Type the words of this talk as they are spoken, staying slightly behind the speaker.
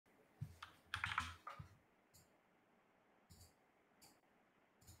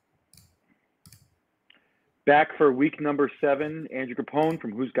Back for week number 7, Andrew Capone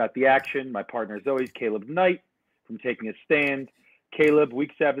from Who's Got the Action. My partner, as always, Caleb Knight from Taking a Stand. Caleb,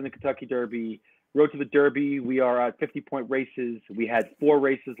 week 7, the Kentucky Derby. Road to the Derby. We are at 50-point races. We had 4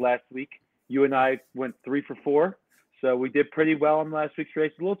 races last week. You and I went 3 for 4. So we did pretty well on last week's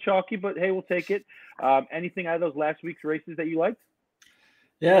race. A little chalky, but hey, we'll take it. Anything out of those last week's races that you liked?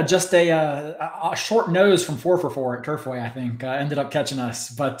 Yeah, just a short nose from 4 for 4 at Turfway, I think, ended up catching us,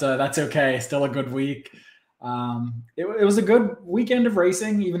 but that's okay. Still a good week. It was a good weekend of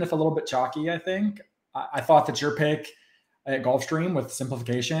racing, even if a little bit chalky, I think. I thought that your pick at Gulfstream with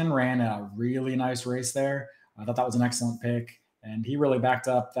Simplification ran a really nice race there. I thought that was an excellent pick, and he really backed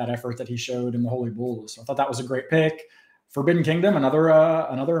up that effort that he showed in the Holy Bulls. So I thought that was a great pick. Forbidden Kingdom,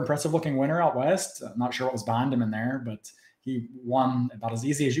 another impressive-looking winner out west. I'm not sure what was behind him in there, but he won about as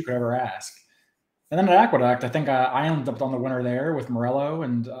easy as you could ever ask. And then at Aqueduct, I think I ended up on the winner there with Morello,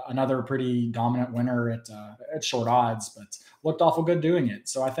 and another pretty dominant winner at short odds, but looked awful good doing it.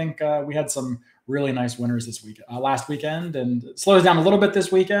 So I think we had some really nice winners this week, last weekend, and it slows down a little bit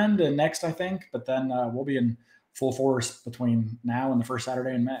this weekend and next, I think. But then we'll be in full force between now and the first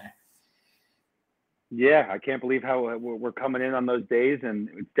Saturday in May. Yeah, I can't believe how we're coming in on those days, and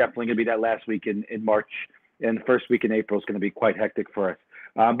it's definitely going to be that last week in March, and the first week in April is going to be quite hectic for us.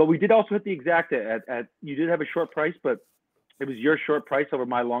 But we did also hit the exacta at you did have a short price, but it was your short price over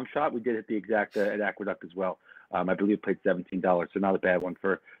my long shot. We did hit the exacta at Aqueduct as well. I believe it paid $17, so not a bad one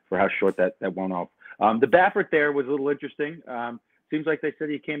for how short that went off. The Baffert there was a little interesting. Seems like they said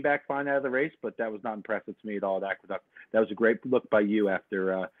he came back fine out of the race, but that was not impressive to me at all at Aqueduct. That was a great look by you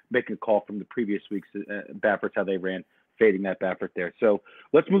after making a call from the previous week's Bafferts, how they ran, fading that Baffert there. So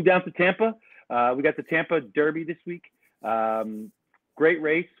let's move down to Tampa. We got the Tampa Derby this week. Great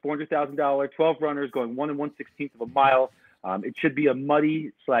race, $400,000, 12 runners going 1 1/16 of a mile. It should be a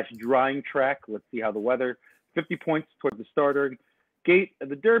muddy/drying track. Let's see how the weather. 50 points towards the starter gate of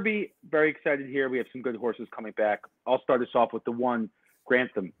the Derby. Very excited here. We have some good horses coming back. I'll start us off with the 1,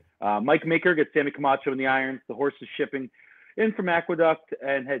 Grantham. Mike Maker gets Sammy Camacho in the irons. The horse is shipping in from Aqueduct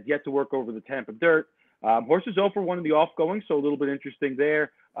and has yet to work over the Tampa dirt. Horse is 0 for 1 in the off-going, so a little bit interesting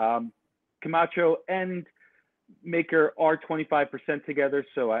there. Camacho and Maker are 25% together,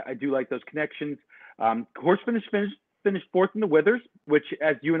 so I do like those connections. Horse finished 4th in the Withers, which,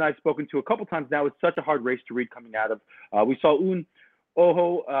 as you and I have spoken to a couple times now, is such a hard race to read coming out of. We saw Un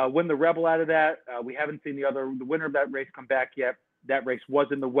Ojo win the Rebel out of that. We haven't seen the winner of that race come back yet. That race was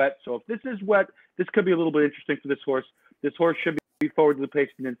in the wet, so if this is wet, this could be a little bit interesting for this horse. This horse should be forward to the pace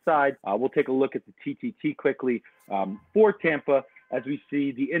and inside. We'll take a look at the TTT quickly for Tampa. As we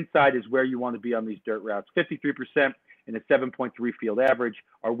see, the inside is where you want to be on these dirt routes. 53% and a 7.3 field average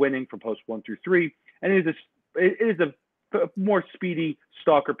are winning from post 1 through 3. And it is a more speedy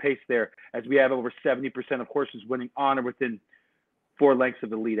stalker pace there, as we have over 70% of horses winning on or within 4 lengths of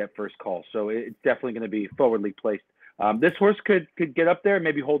the lead at first call. So it's definitely going to be forwardly placed. This horse could get up there,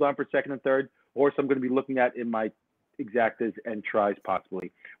 maybe hold on for 2nd and 3rd. Horse I'm going to be looking at in my exactas and tries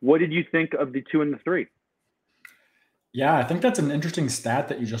possibly. What did you think of the 2 and the 3? Yeah, I think that's an interesting stat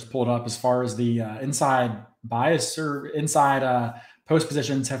that you just pulled up as far as the inside bias or inside post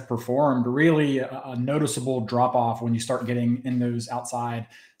positions have performed. Really a noticeable drop off when you start getting in those outside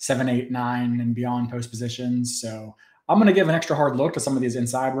 7, 8, 9 and beyond post positions. So I'm going to give an extra hard look to some of these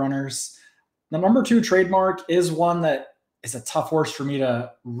inside runners. The number 2 Trademark is one that is a tough horse for me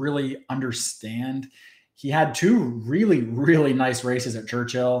to really understand. He had 2 really, really nice races at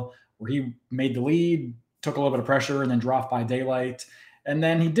Churchill where he made the lead, took a little bit of pressure, and then dropped by Daylight. And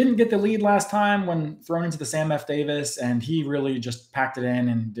then he didn't get the lead last time when thrown into the Sam F. Davis, and he really just packed it in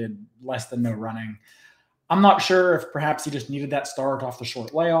and did less than no running. I'm not sure if perhaps he just needed that start off the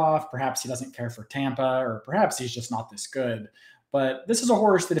short layoff. Perhaps he doesn't care for Tampa, or perhaps he's just not this good. But this is a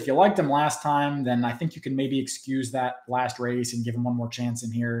horse that if you liked him last time, then I think you can maybe excuse that last race and give him one more chance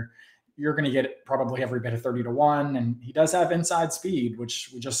in here. You're going to get probably every bit of 30 to 1. And he does have inside speed, which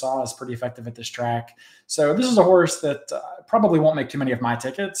we just saw is pretty effective at this track. So this is a horse that probably won't make too many of my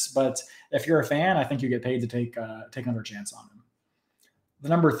tickets. But if you're a fan, I think you get paid to take another chance on him. The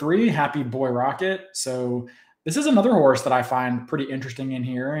number 3, Happy Boy Rocket. So this is another horse that I find pretty interesting in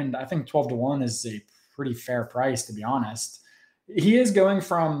here. And I think 12 to 1 is a pretty fair price, to be honest. He is going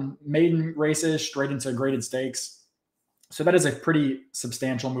from maiden races straight into graded stakes. So that is a pretty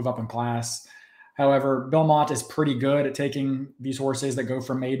substantial move up in class. However, Belmont is pretty good at taking these horses that go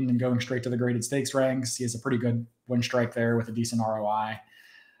from maiden and going straight to the graded stakes ranks. He has a pretty good win strike there with a decent ROI.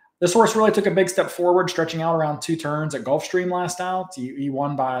 This horse really took a big step forward, stretching out around 2 turns at Gulfstream last out. He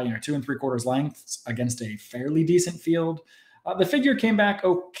won by 2 3/4 lengths against a fairly decent field. The figure came back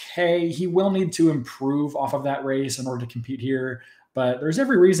okay. He will need to improve off of that race in order to compete here, but there's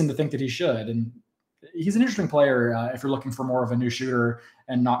every reason to think that he should. And he's an interesting player if you're looking for more of a new shooter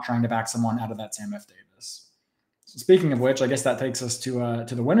and not trying to back someone out of that Sam F. Davis. So speaking of which, I guess that takes us to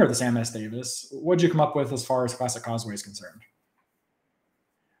the winner of the Sam S. Davis. What'd you come up with as far as Classic Causeway is concerned?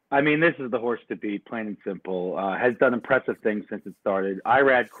 I mean, this is the horse to beat, plain and simple. Has done impressive things since it started.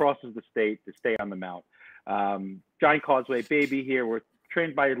 Irad crosses the state to stay on the mount. Giant Causeway baby here. We're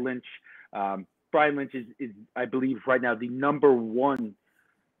trained by Lynch. Brian Lynch is, I believe, right now the #1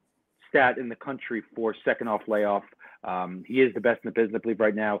 stat in the country for second off layoff. He is the best in the business, I believe,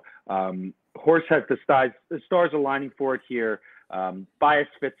 right now. Horse has the stars aligning for it here. Bias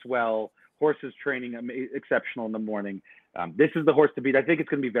fits well. Horse is training exceptional in the morning. This is the horse to beat. I think it's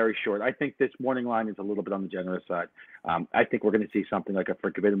going to be very short. I think this morning line is a little bit on the generous side. I think we're going to see something like a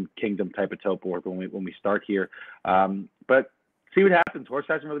Forbidden Kingdom type of topo when we start here. But see what happens. Horse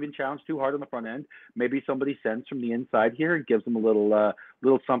hasn't really been challenged too hard on the front end. Maybe somebody sends from the inside here and gives him a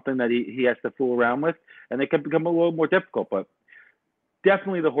little something that he has to fool around with, and it can become a little more difficult. But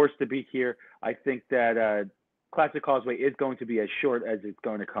definitely the horse to beat here. I think that Classic Causeway is going to be as short as it's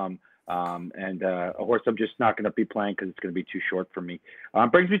going to come. And a horse I'm just not going to be playing because it's going to be too short for me.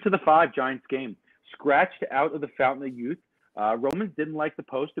 Brings me to the 5, Giants game. Scratched out of the Fountain of Youth. Romans didn't like the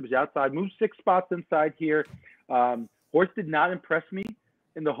post. It was outside. Moved 6 spots inside here. Horse did not impress me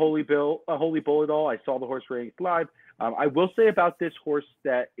in the Holy Bull at all. I saw the horse race live. I will say about this horse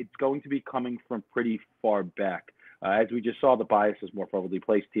that it's going to be coming from pretty far back. As we just saw, the bias is more favorably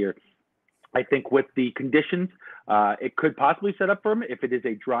placed here. I think with the conditions, it could possibly set up for him if it is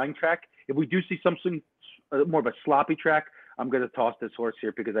a drying track. If we do see something more of a sloppy track, I'm going to toss this horse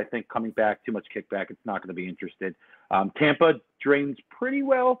here because I think coming back, too much kickback, it's not going to be interested. Tampa drains pretty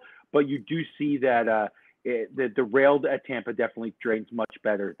well, but you do see that the rail at Tampa definitely drains much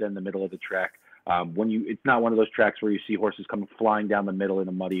better than the middle of the track. It's not one of those tracks where you see horses coming flying down the middle in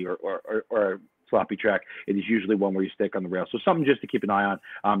a muddy or a sloppy track. It is usually one where you stick on the rail. So something just to keep an eye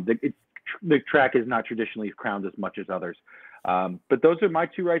on. The track is not traditionally crowned as much as others. But those are my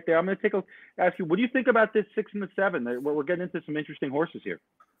 2 right there. I'm going to ask you, what do you think about this 6 and the 7? We're getting into some interesting horses here.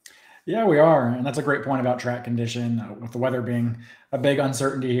 Yeah, we are. And that's a great point about track condition. With the weather being a big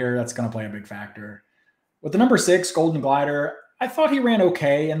uncertainty here, that's going to play a big factor. With the number 6, Golden Glider, I thought he ran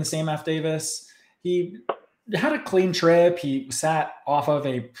okay in the Sam F. Davis. He had a clean trip. He sat off of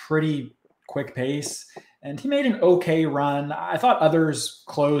a pretty quick pace, and he made an okay run. I thought others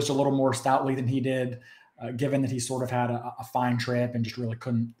closed a little more stoutly than he did, given that he sort of had a fine trip and just really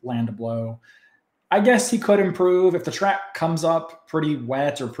couldn't land a blow. I guess he could improve. If the track comes up pretty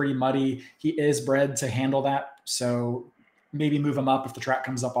wet or pretty muddy, he is bred to handle that. So maybe move him up if the track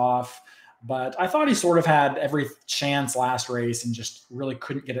comes up off. But I thought he sort of had every chance last race and just really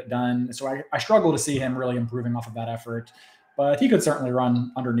couldn't get it done. So I struggle to see him really improving off of that effort. But he could certainly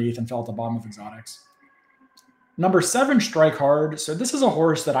run underneath and fell at the bottom of exotics. Number 7, Strike Hard. So this is a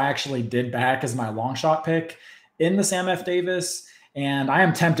horse that I actually did back as my long shot pick in the Sam F. Davis. And I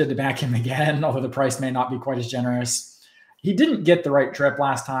am tempted to back him again, although the price may not be quite as generous. He didn't get the right trip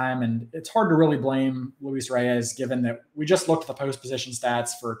last time, and it's hard to really blame Luis Reyes, given that we just looked at the post position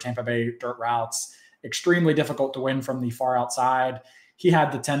stats for Tampa Bay dirt routes. Extremely difficult to win from the far outside. He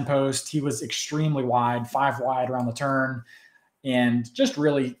had the 10 post. He was extremely wide, 5 wide around the turn, and just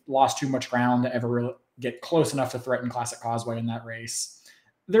really lost too much ground to ever really get close enough to threaten Classic Causeway in that race.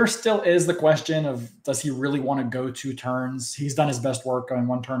 There still is the question of, does he really want to go 2 turns? He's done his best work going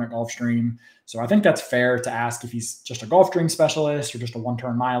 1 turn at Gulfstream. So I think that's fair to ask if he's just a Gulfstream specialist or just a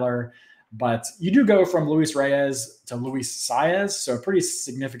 1-turn miler. But you do go from Luis Reyes to Luis Saez, so a pretty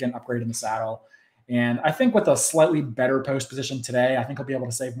significant upgrade in the saddle. And I think with a slightly better post position today, I think he'll be able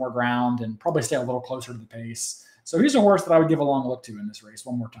to save more ground and probably stay a little closer to the pace. So he's a horse that I would give a long look to in this race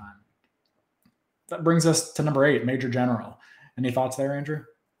one more time. That brings us to number 8, Major General. Any thoughts there, Andrew?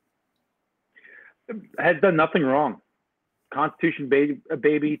 Has done nothing wrong. Constitution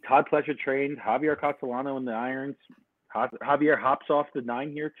baby, Todd Pletcher trained, Javier Castellano in the irons. Javier hops off the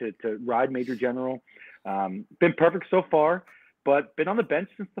 9 here to ride Major General. Been perfect so far, but been on the bench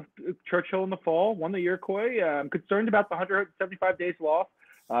since the Churchill in the fall, won the Iroquois. I'm concerned about the 175 days off.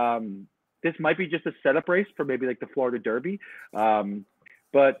 This might be just a setup race for maybe like the Florida Derby.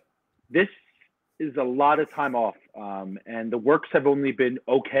 But this is a lot of time off. And the works have only been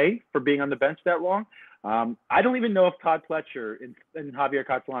okay for being on the bench that long. I don't even know if Todd Pletcher and Javier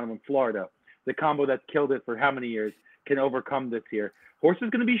Castellano in Florida, the combo that's killed it for how many years, can overcome this here. Horse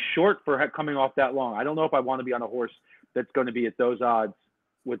is going to be short for coming off that long. I don't know if I want to be on a horse that's going to be at those odds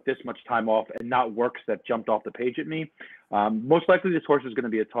with this much time off and not works that jumped off the page at me. Most likely this horse is going to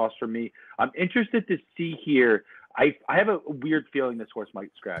be a toss for me. I'm interested to see here. I have a weird feeling this horse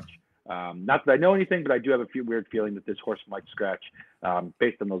might scratch. Not that I know anything, but I do have a weird feeling that this horse might scratch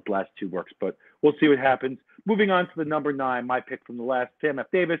based on those last two works. But we'll see what happens. Moving on to the number 9, my pick from the last, Sam F.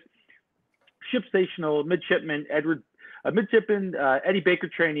 Davis. Ship Stational, Midshipman, Eddie Baker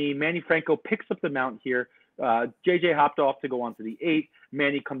trainee, Manny Franco picks up the mount here. JJ hopped off to go on to the 8.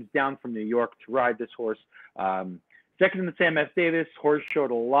 Manny comes down from New York to ride this horse. Second in the Sam F. Davis, horse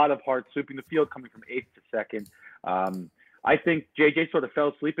showed a lot of heart, sweeping the field, coming from 8th to 2nd. I think JJ sort of fell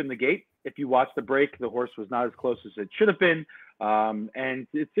asleep in the gate. If you watch the break, the horse was not as close as it should have been. And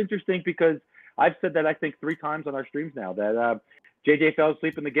it's interesting because I've said that I think 3 times on our streams now that JJ fell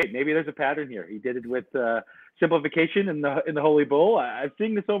asleep in the gate. Maybe there's a pattern here. He did it with simplification in the Holy Bull. I've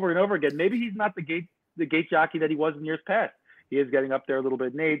seen this over and over again. Maybe he's not the gate jockey that he was in years past. He is getting up there a little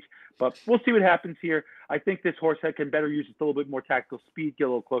bit in age, but we'll see what happens here. I think this horse can better use its a little bit more tactical speed, get a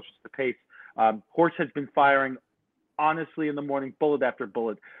little closer to the pace. Horse has been firing honestly in the morning, bullet after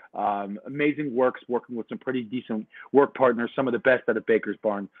bullet. Amazing works, working with some pretty decent work partners, some of the best out of Baker's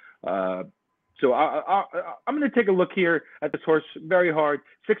Barn. So I'm going to take a look here at this horse very hard.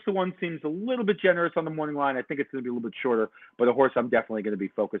 6-1 seems a little bit generous on the morning line. I think it's going to be a little bit shorter, but a horse I'm definitely going to be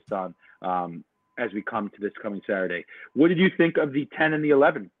focused on as we come to this coming Saturday. What did you think of the 10 and the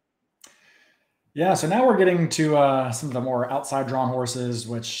 11? Yeah, so now we're getting to some of the more outside drawn horses,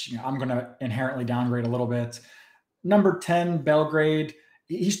 which I'm going to inherently downgrade a little bit. Number 10, Belgrade.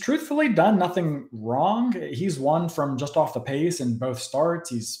 He's truthfully done nothing wrong. He's won from just off the pace in both starts.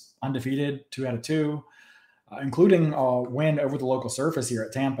 He's undefeated, 2 out of 2, including a win over the local surface here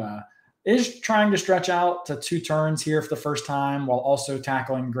at Tampa. Is trying to stretch out to 2 turns here for the first time while also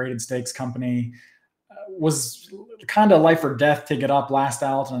tackling graded stakes company. Was kind of life or death to get up last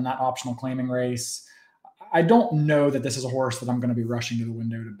out in that optional claiming race. I don't know that this is a horse that I'm going to be rushing to the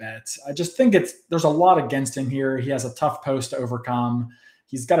window to bet. I just think there's a lot against him here. He has a tough post to overcome.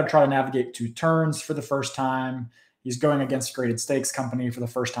 He's got to try to navigate 2 turns for the first time. He's going against graded stakes company for the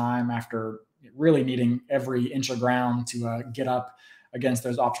first time after really needing every inch of ground to get up against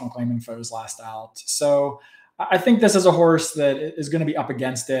those optional claiming foes last out. So I think this is a horse that is going to be up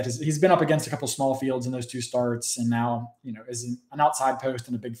against it. He's been up against a couple small fields in those 2 starts, and now is an outside post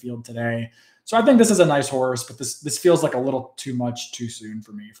in a big field today. So I think this is a nice horse, but this feels like a little too much too soon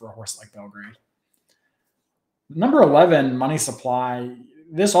for me for a horse like Belgrade. Number 11, Money Supply.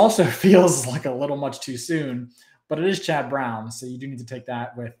 This also feels like a little much too soon, but it is Chad Brown, so you do need to take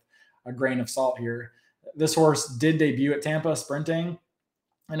that with a grain of salt here. This horse did debut at Tampa sprinting,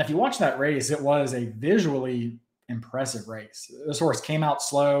 and if you watch that race, it was a visually impressive race. This horse came out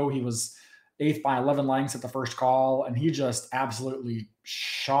slow. He was 8th by 11 lengths at the first call, and he just absolutely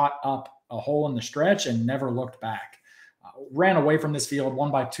shot up a hole in the stretch and never looked back. Ran away from this field,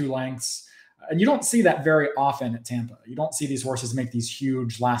 won by 2 lengths. And you don't see that very often at Tampa. You don't see these horses make these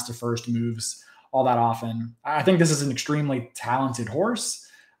huge last to first moves all that often. I think this is an extremely talented horse.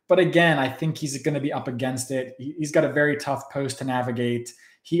 But again, I think he's going to be up against it. He's got a very tough post to navigate.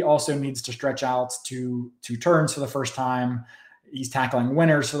 He also needs to stretch out to 2 turns for the first time. He's tackling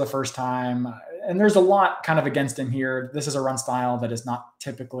winners for the first time. And there's a lot kind of against him here. This is a run style that is not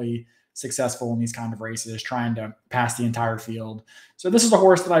typically successful in these kind of races, trying to pass the entire field. So this is a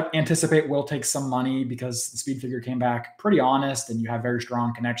horse that I anticipate will take some money because the speed figure came back pretty honest, and you have very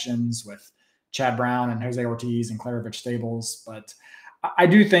strong connections with Chad Brown and Jose Ortiz and Klarovich stables. But I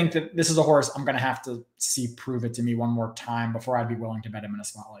do think that this is a horse I'm going to have to see prove it to me one more time before I'd be willing to bet him in a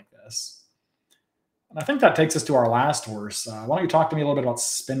spot like this. And I think that takes us to our last horse. Why don't you talk to me a little bit about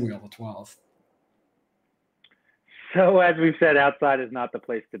Spin Wheel, the 12? So as we've said, outside is not the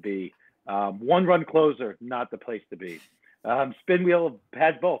place to be. 1-run closer, not the place to be. Spin Wheel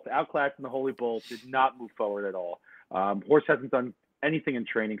has both. Outclassed in the Holy Bull, did not move forward at all. Horse hasn't done anything in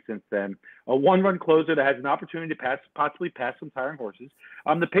training since then. A 1-run closer that has an opportunity to possibly pass some tiring horses.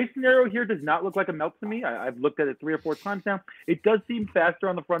 The pace scenario here does not look like a melt to me. I've looked at it 3 or 4 times now. It does seem faster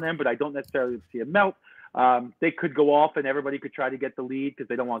on the front end, but I don't necessarily see a melt. They could go off and everybody could try to get the lead because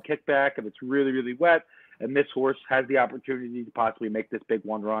they don't want kickback if it's really, really wet. And this horse has the opportunity to possibly make this big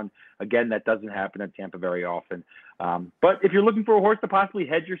 1 run. Again, that doesn't happen at Tampa very often. But if you're looking for a horse to possibly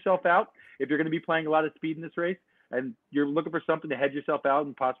hedge yourself out, if you're going to be playing a lot of speed in this race, and you're looking for something to hedge yourself out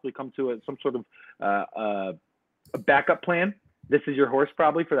and possibly come to some sort of a backup plan, this is your horse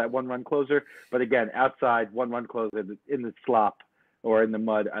probably for that 1-run closer. But again, outside, 1-run closer in the slop, or in the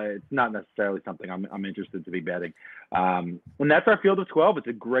mud, it's not necessarily something I'm interested to be betting. And that's our field of 12. It's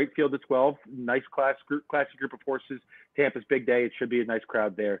a great field of 12. Nice classic group of horses. Tampa's big day. It should be a nice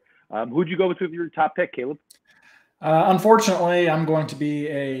crowd there. Who'd you go with your top pick, Caleb? Unfortunately, I'm going to be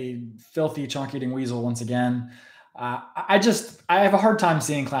a filthy chunk eating weasel once again. I have a hard time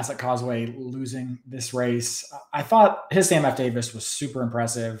seeing Classic Causeway losing this race. I thought his Sam F. Davis was super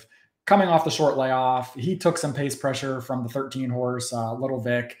impressive. Coming off the short layoff, he took some pace pressure from the 13 horse, Little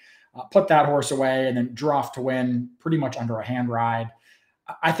Vic, put that horse away, and then drew off to win pretty much under a hand ride.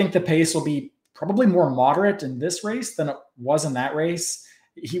 I think the pace will be probably more moderate in this race than it was in that race.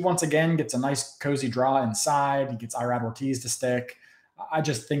 He once again gets a nice cozy draw inside. He gets Irad Ortiz to stick. I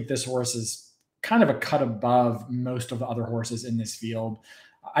just think this horse is kind of a cut above most of the other horses in this field.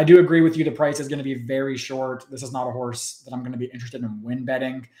 I do agree with you. The price is going to be very short. This is not a horse that I'm going to be interested in win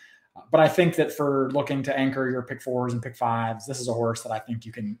betting. But I think that for looking to anchor your pick fours and pick fives, this is a horse that I think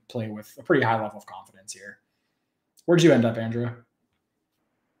you can play with a pretty high level of confidence here. Where'd you end up, Andrew?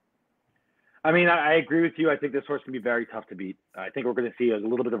 I mean, I agree with you. I think this horse can be very tough to beat. I think we're going to see a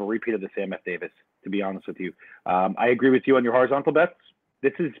little bit of a repeat of the Sam F. Davis, to be honest with you. I agree with you on your horizontal bets.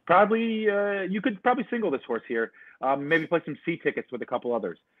 This is probably, you could probably single this horse here. Maybe play some C tickets with a couple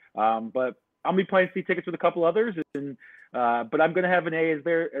others. But I'll be playing C tickets with a couple others. But I'm going to have an A as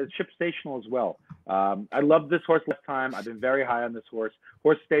Ship Stational as well. I loved this horse last time. I've been very high on this horse.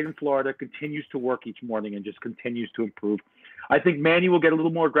 Horse stayed in Florida, continues to work each morning, and just continues to improve. I think Manny will get a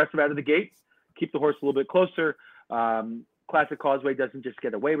little more aggressive out of the gate. Keep the horse a little bit closer. Classic Causeway doesn't just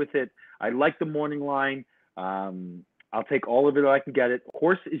get away with it. I like the morning line. I'll take all of it if I can get it.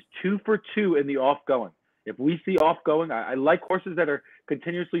 Horse is 2 for 2 in the off going. If we see off going, I like horses that are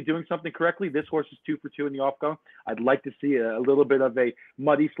continuously doing something correctly. This horse is 2 for 2 in the off going. I'd like to see a little bit of a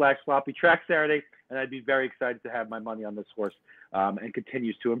muddy/sloppy track Saturday, and I'd be very excited to have my money on this horse and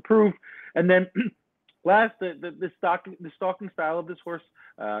continues to improve. And then last, the stalking style of this horse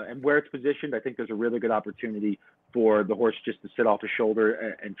and where it's positioned, I think there's a really good opportunity for the horse just to sit off the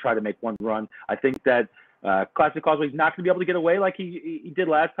shoulder and try to make one run. I think that Classic Causeway is not going to be able to get away like he did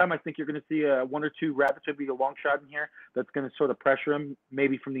last time. I think you're going to see one or two rabbits would be a long shot in here that's going to sort of pressure him,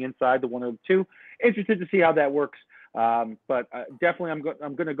 maybe from the inside, the one or the two. Interested to see how that works. But definitely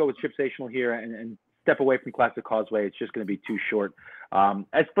I'm going to go with Ship Stational here and step away from Classic Causeway. It's just going to be too short.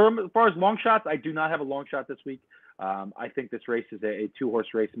 As far as long shots, I do not have a long shot this week. I think this race is a two-horse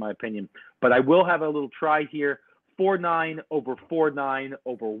race in my opinion. But I will have a little try here. 4-9 over 4-9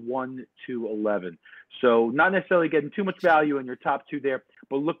 over 1-11. So not necessarily getting too much value in your top two there,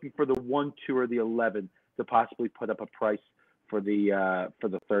 but looking for the 1, 2, or the 11 to possibly put up a price for the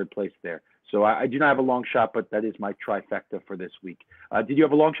third place there. So I do not have a long shot, but that is my trifecta for this week. Did you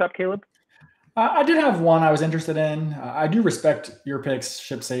have a long shot, Caleb? I did have one I was interested in. I do respect your picks,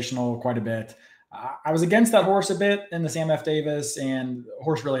 Ship Stational, quite a bit. I was against that horse a bit in the Sam F. Davis, and the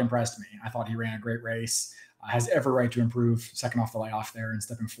horse really impressed me. I thought he ran a great race. Has every right to improve second off the layoff there and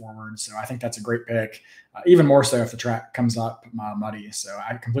stepping forward. So I think that's a great pick, even more so if the track comes up muddy. So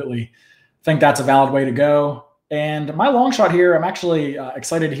I completely think that's a valid way to go. And my long shot here, I'm actually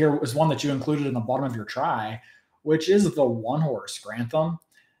excited to hear, was one that you included in the bottom of your try, which is the one horse Grantham.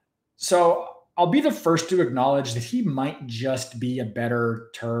 So I'll be the first to acknowledge that he might just be a better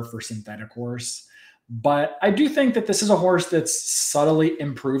turf or synthetic horse. But I do think that this is a horse that's subtly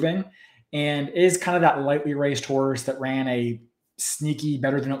improving and is kind of that lightly raced horse that ran a sneaky,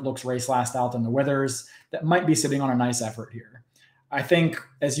 better than it looks race last out in the Withers that might be sitting on a nice effort here. I think,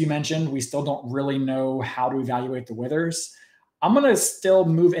 as you mentioned, we still don't really know how to evaluate the Withers. I'm going to still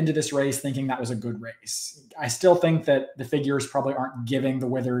move into this race thinking that was a good race. I still think that the figures probably aren't giving the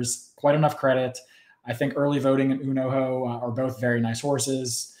Withers quite enough credit. I think Early Voting and Unoho are both very nice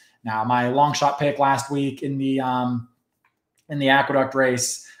horses. Now, my long shot pick last week in the Aqueduct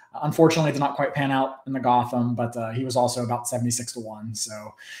race, unfortunately, did not quite pan out in the Gotham, but he was also about 76-1.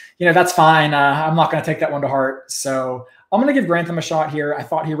 So, that's fine. I'm not going to take that one to heart. So I'm going to give Grantham a shot here. I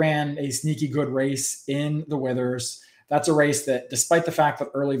thought he ran a sneaky good race in the Withers. That's a race that, despite the fact that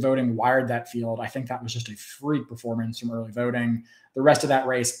Early Voting wired that field, I think that was just a freak performance from Early Voting. The rest of that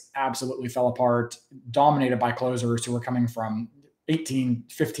race absolutely fell apart, dominated by closers who were coming from 18,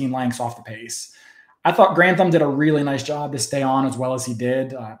 15 lengths off the pace. I thought Grantham did a really nice job to stay on as well as he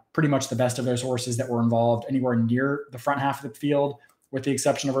did. Pretty much the best of those horses that were involved anywhere near the front half of the field, with the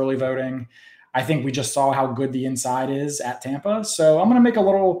exception of Early Voting. I think we just saw how good the inside is at Tampa. So I'm going to make a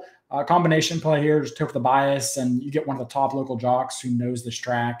little combination play here, just take the bias, and you get one of the top local jocks who knows this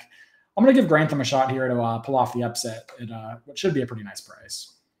track. I'm going to give Grantham a shot here to pull off the upset at what should be a pretty nice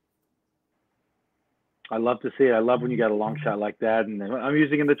price. I love to see it. I love when you got a long shot like that. And I'm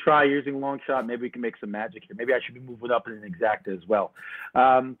using in the try, using a long shot. Maybe we can make some magic here. Maybe I should be moving up in an exacta as well.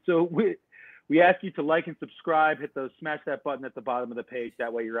 So we ask you to like and subscribe, smash that button at the bottom of the page.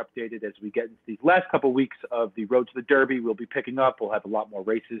 That way you're updated as we get into these last couple of weeks of the road to the Derby. We'll be picking up. We'll have a lot more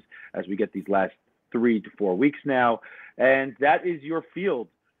races as we get these last 3 to 4 weeks now. And that is your field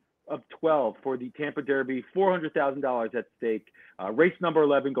of 12 for the Tampa Derby, $400,000 at stake. Race number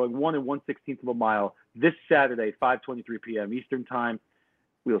 11 going 1 1/16 of a mile this Saturday, 5:23 p.m. Eastern time.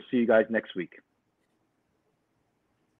 We'll see you guys next week.